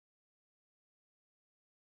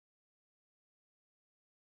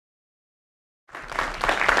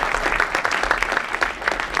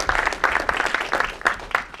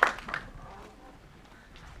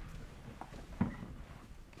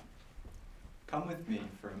Come with me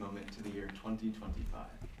for a moment to the year 2025.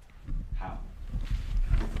 How?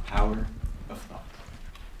 With the power of thought.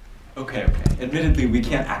 Okay. Admittedly, we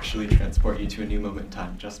can't actually transport you to a new moment in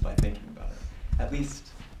time just by thinking about it. At least,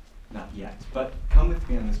 not yet. But come with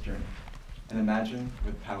me on this journey and imagine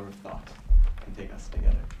with the power of thought can take us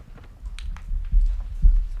together.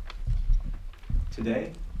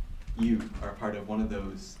 Today, you are part of one of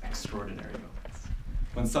those extraordinary moments.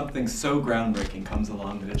 When something so groundbreaking comes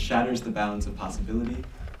along that it shatters the bounds of possibility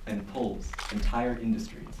and pulls entire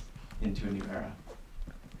industries into a new era.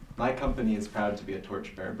 My company is proud to be a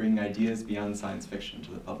torchbearer, bringing ideas beyond science fiction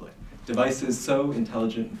to the public. Devices so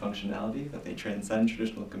intelligent in functionality that they transcend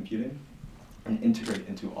traditional computing and integrate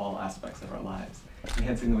into all aspects of our lives,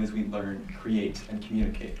 enhancing the ways we learn, create, and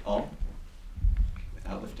communicate, all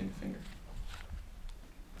without lifting a finger.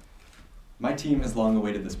 My team has long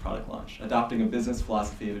awaited this product launch, adopting a business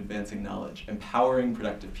philosophy of advancing knowledge, empowering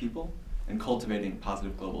productive people, and cultivating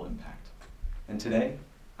positive global impact. And today,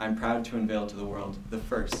 I'm proud to unveil to the world the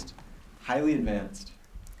first highly advanced,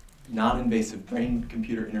 non-invasive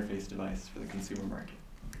brain-computer interface device for the consumer market.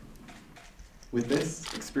 With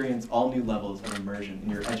this, experience all new levels of immersion in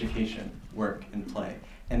your education, work, and play,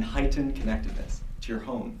 and heightened connectedness to your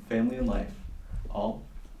home, family, and life, all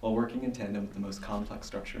while working in tandem with the most complex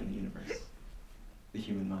structure in the universe, the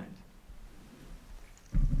human mind.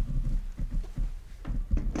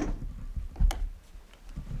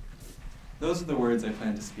 Those are the words I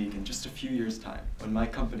plan to speak in just a few years' time, when my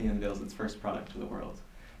company unveils its first product to the world.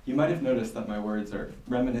 You might have noticed that my words are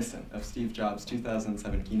reminiscent of Steve Jobs'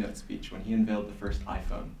 2007 keynote speech when he unveiled the first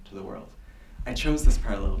iPhone to the world. I chose this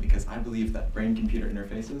parallel because I believe that brain-computer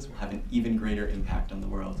interfaces will have an even greater impact on the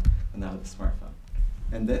world than that of the smartphone.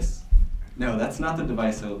 And this? No, that's not the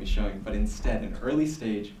device I will be showing, but instead an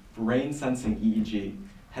early-stage brain-sensing EEG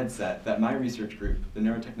headset that my research group, the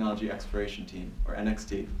Neurotechnology Exploration Team, or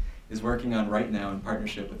NXT, is working on right now in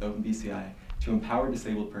partnership with OpenBCI to empower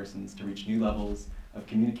disabled persons to reach new levels of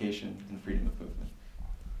communication and freedom of movement.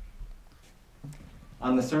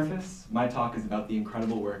 On the surface, my talk is about the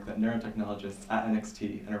incredible work that neurotechnologists at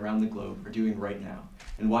NXT and around the globe are doing right now,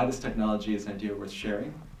 and why this technology is an idea worth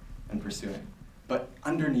sharing and pursuing. But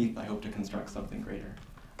underneath, I hope to construct something greater.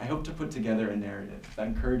 I hope to put together a narrative that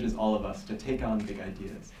encourages all of us to take on big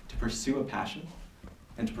ideas, to pursue a passion,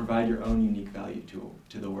 and to provide your own unique value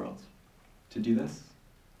to the world. To do this,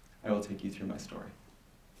 I will take you through my story.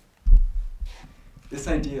 This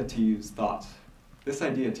idea to use thought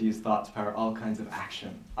to power all kinds of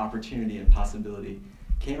action, opportunity, and possibility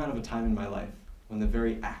came out of a time in my life when the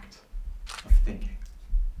very act of thinking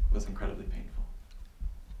was incredibly painful.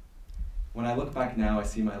 When I look back now, I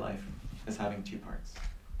see my life as having two parts.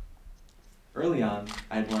 Early on,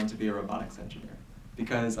 I had wanted to be a robotics engineer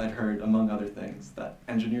because I'd heard, among other things, that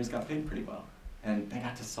engineers got paid pretty well and they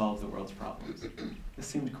got to solve the world's problems. This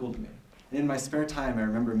seemed cool to me. And in my spare time, I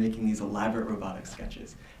remember making these elaborate robotic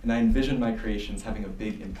sketches, and I envisioned my creations having a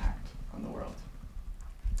big impact on the world.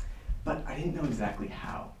 But I didn't know exactly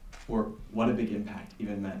how, or what a big impact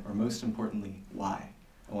even meant, or most importantly, why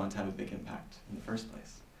I wanted to have a big impact in the first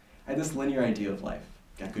place. I had this linear idea of life: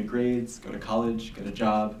 get good grades, go to college, get a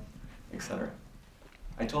job, etc.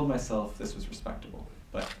 I told myself this was respectable,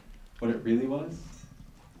 but what it really was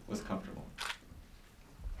comfortable.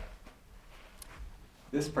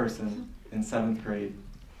 This person in 7th grade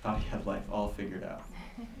thought he had life all figured out.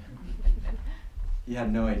 He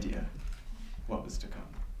had no idea what was to come.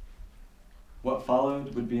 What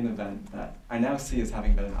followed would be an event that I now see as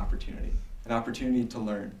having been an opportunity to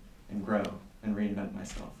learn and grow and reinvent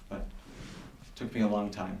myself, but it took me a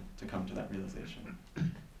long time to come to that realization.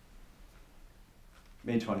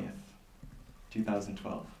 May 20th,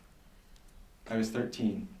 2012. I was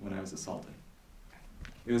 13 when I was assaulted.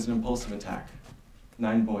 It was an impulsive attack.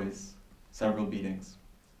 9 boys, several beatings,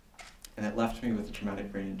 and it left me with a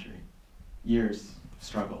traumatic brain injury, years of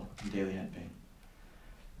struggle and daily head pain,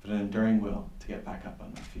 but an enduring will to get back up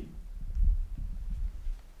on my feet.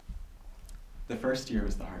 The first year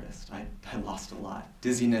was the hardest. I lost a lot.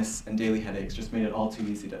 Dizziness and daily headaches just made it all too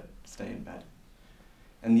easy to stay in bed.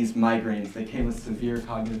 And these migraines, they came with severe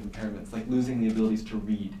cognitive impairments, like losing the abilities to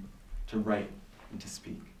read, to write, and to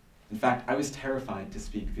speak. In fact, I was terrified to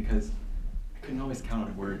speak because I couldn't always count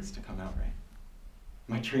on words to come out right.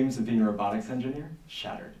 My dreams of being a robotics engineer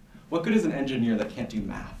shattered. What good is an engineer that can't do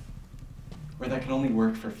math, or that can only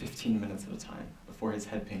work for 15 minutes at a time before his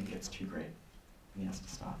head pain gets too great and he has to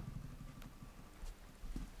stop?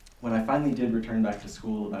 When I finally did return back to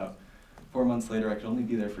school about 4 months later, I could only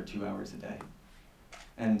be there for 2 hours a day.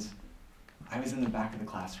 And I was in the back of the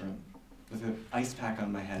classroom with an ice pack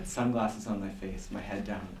on my head, sunglasses on my face, my head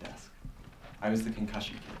down on the desk. I was the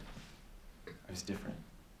concussion kid. I was different.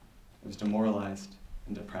 I was demoralized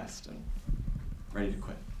and depressed and ready to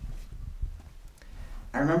quit.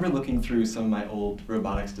 I remember looking through some of my old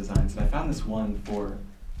robotics designs, and I found this one for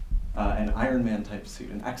an Iron Man type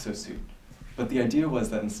suit, an exosuit. But the idea was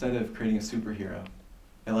that instead of creating a superhero,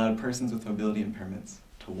 it allowed persons with mobility impairments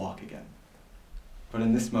to walk again. But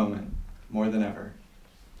in this moment, more than ever,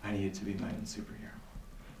 I needed to be my own superhero.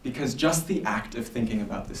 Because just the act of thinking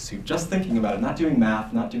about this suit, just thinking about it, not doing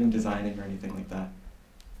math, not doing designing or anything like that,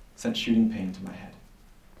 sent shooting pain to my head.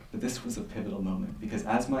 But this was a pivotal moment, because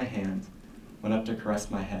as my hand went up to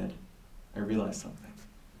caress my head, I realized something.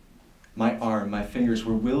 My arm, my fingers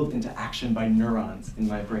were willed into action by neurons in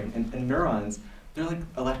my brain. And neurons, they're like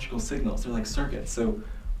electrical signals, they're like circuits. So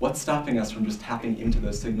what's stopping us from just tapping into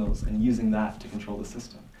those signals and using that to control the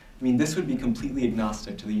system? I mean, this would be completely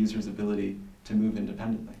agnostic to the user's ability to move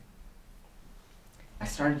independently. I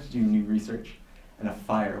started to do new research, and a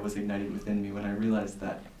fire was ignited within me when I realized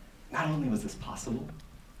that not only was this possible,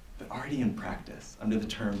 but already in practice under the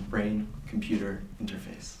term brain-computer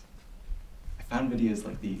interface. I found videos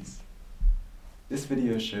like these. This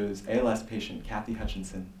video shows ALS patient Kathy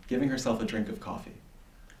Hutchinson giving herself a drink of coffee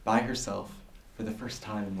by herself for the first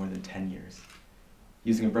time in more than 10 years,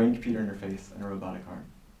 using a brain-computer interface and a robotic arm.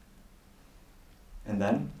 And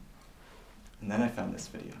then I found this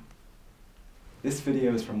video. This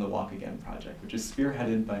video is from the Walk Again project, which is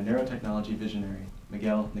spearheaded by neurotechnology visionary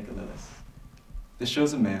Miguel Nicolelis. This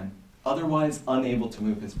shows a man otherwise unable to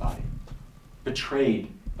move his body,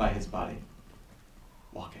 betrayed by his body,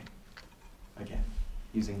 walking again,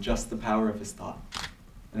 using just the power of his thought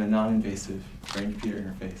and a non-invasive brain-computer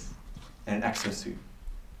interface and an exosuit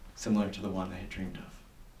similar to the one I had dreamed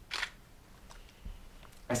of.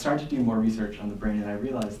 I started to do more research on the brain, and I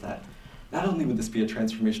realized that not only would this be a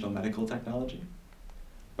transformational medical technology,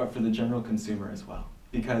 but for the general consumer as well,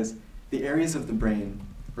 because the areas of the brain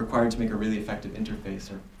required to make a really effective interface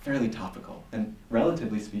are fairly topical and,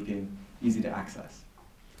 relatively speaking, easy to access.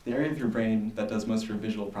 The area of your brain that does most of your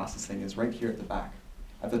visual processing is right here at the back.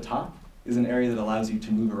 At the top is an area that allows you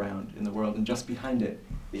to move around in the world, and just behind it,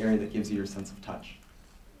 the area that gives you your sense of touch.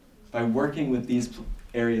 By working with these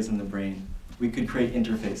areas in the brain, we could create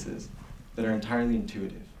interfaces that are entirely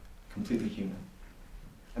intuitive, completely human.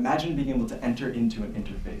 Imagine being able to enter into an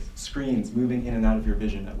interface, screens moving in and out of your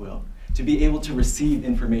vision at will, to be able to receive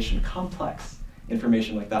information, complex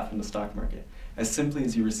information like that from the stock market, as simply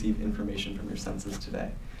as you receive information from your senses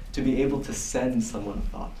today, to be able to send someone a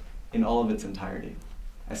thought in all of its entirety,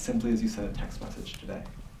 as simply as you send a text message today,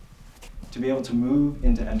 to be able to move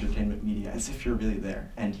into entertainment media as if you're really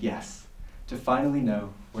there, and yes, to finally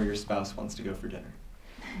know where your spouse wants to go for dinner.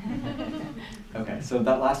 Okay, so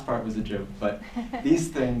that last part was a joke, but these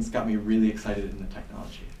things got me really excited in the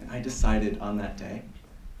technology, and I decided on that day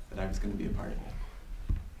that I was going to be a part of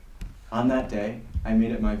it. On that day, I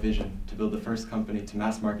made it my vision to build the first company to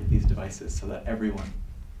mass market these devices so that everyone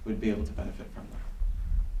would be able to benefit from them.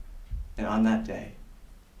 And on that day,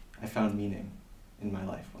 I found meaning in my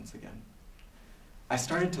life once again. I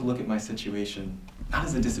started to look at my situation not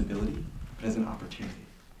as a disability, but as an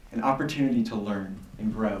opportunity to learn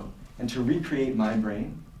and grow and to recreate my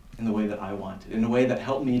brain in the way that I wanted, in a way that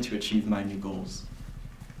helped me to achieve my new goals.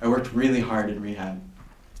 I worked really hard in rehab,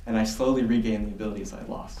 and I slowly regained the abilities I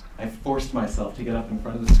lost. I forced myself to get up in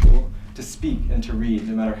front of the school, to speak and to read,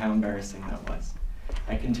 no matter how embarrassing that was.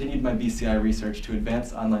 I continued my BCI research to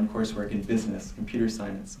advance online coursework in business, computer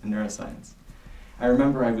science, and neuroscience. I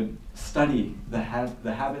remember I would study the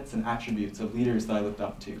habits and attributes of leaders that I looked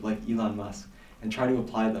up to, like Elon Musk, and try to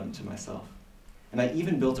apply them to myself. And I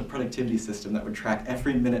even built a productivity system that would track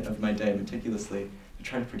every minute of my day meticulously to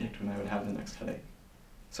try to predict when I would have the next headache,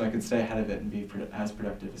 so I could stay ahead of it and be as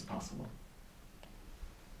productive as possible.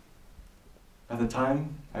 At the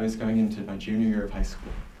time, I was going into my junior year of high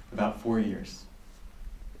school, about 4 years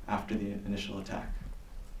after the initial attack.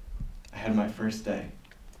 I had my first day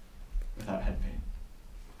without head pain.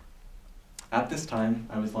 At this time,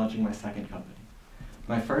 I was launching my second company.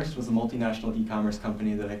 My first was a multinational e-commerce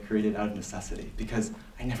company that I created out of necessity because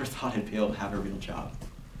I never thought I'd be able to have a real job.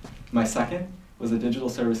 My second was a digital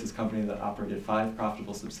services company that operated 5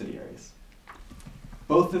 profitable subsidiaries.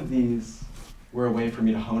 Both of these were a way for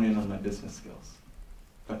me to hone in on my business skills,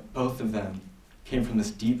 but both of them came from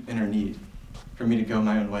this deep inner need for me to go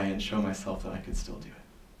my own way and show myself that I could still do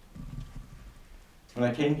it. When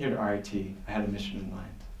I came here to RIT, I had a mission in mind.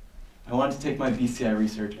 I wanted to take my BCI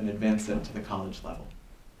research and advance it to the college level.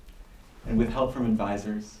 And with help from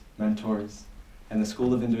advisors, mentors, and the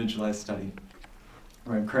School of Individualized Study,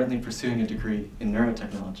 where I'm currently pursuing a degree in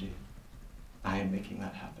neurotechnology, I am making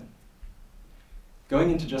that happen. Going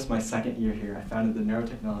into just my second year here, I founded the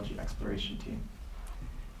Neurotechnology Exploration Team.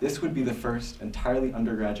 This would be the first entirely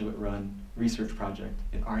undergraduate-run research project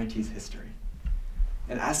in RIT's history.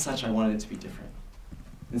 And as such, I wanted it to be different.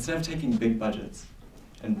 Instead of taking big budgets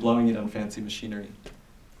and blowing it on fancy machinery,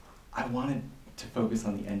 I wanted to focus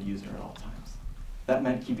on the end user at all times. That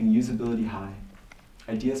meant keeping usability high,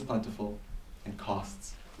 ideas plentiful, and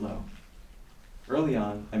costs low. Early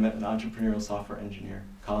on, I met an entrepreneurial software engineer,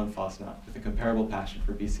 Colin Fosnot, with a comparable passion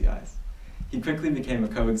for BCIs. He quickly became a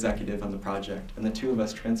co-executive on the project, and the two of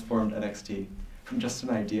us transformed NXT from just an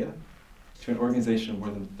idea to an organization of more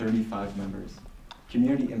than 35 members,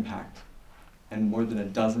 community impact, and more than a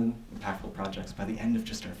dozen impactful projects by the end of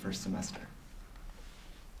just our first semester.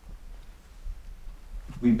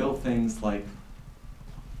 We built things like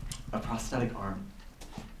a prosthetic arm,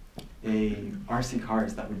 RC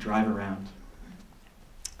cars that would drive around,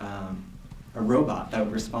 a robot that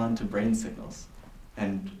would respond to brain signals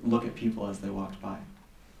and look at people as they walked by.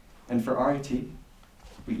 And for RIT,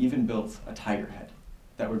 we even built a tiger head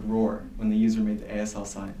that would roar when the user made the ASL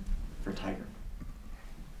sign for tiger.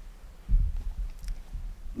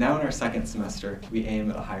 Now in our second semester, we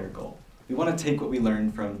aim at a higher goal. We want to take what we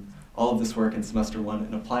learned from all of this work in semester 1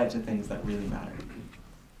 and apply it to things that really matter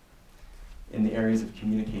in the areas of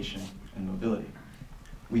communication and mobility.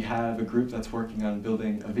 We have a group that's working on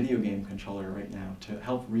building a video game controller right now to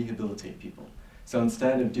help rehabilitate people. So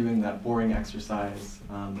instead of doing that boring exercise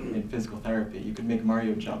in physical therapy, you could make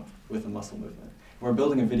Mario jump with a muscle movement. We're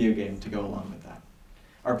building a video game to go along with that.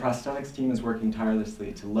 Our prosthetics team is working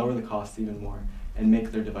tirelessly to lower the costs even more and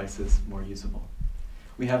make their devices more usable.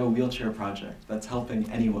 We have a wheelchair project that's helping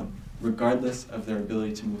anyone, regardless of their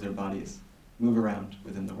ability to move their bodies, move around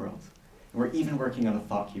within the world. And we're even working on a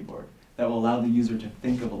thought keyboard that will allow the user to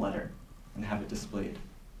think of a letter and have it displayed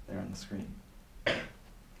there on the screen.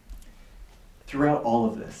 Throughout all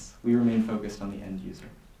of this, we remain focused on the end user.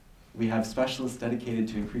 We have specialists dedicated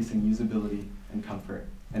to increasing usability and comfort,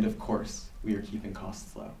 and of course, we are keeping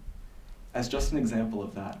costs low. As just an example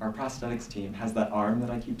of that, our prosthetics team has that arm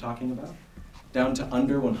that I keep talking about, down to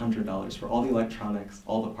under $100 for all the electronics,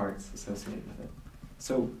 all the parts associated with it.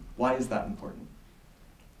 So why is that important?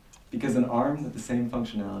 Because an arm with the same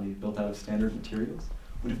functionality built out of standard materials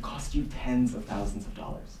would have cost you tens of thousands of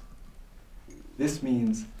dollars. This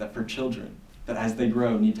means that for children, that as they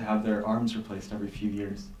grow need to have their arms replaced every few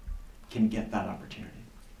years, can get that opportunity.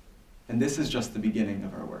 And this is just the beginning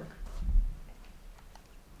of our work.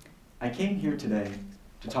 I came here today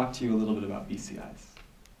to talk to you a little bit about BCIs.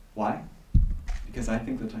 Why? Because I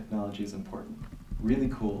think the technology is important, really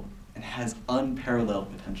cool, and has unparalleled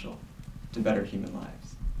potential to better human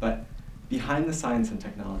lives. But behind the science and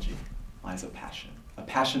technology lies a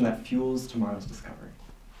passion that fuels tomorrow's discovery.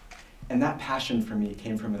 And that passion for me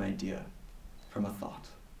came from an idea, from a thought.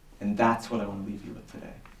 And that's what I want to leave you with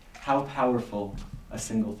today. How powerful a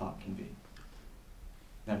single thought can be.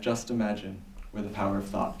 Now just imagine where the power of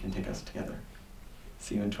thought can take us together.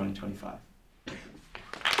 See you in 2025.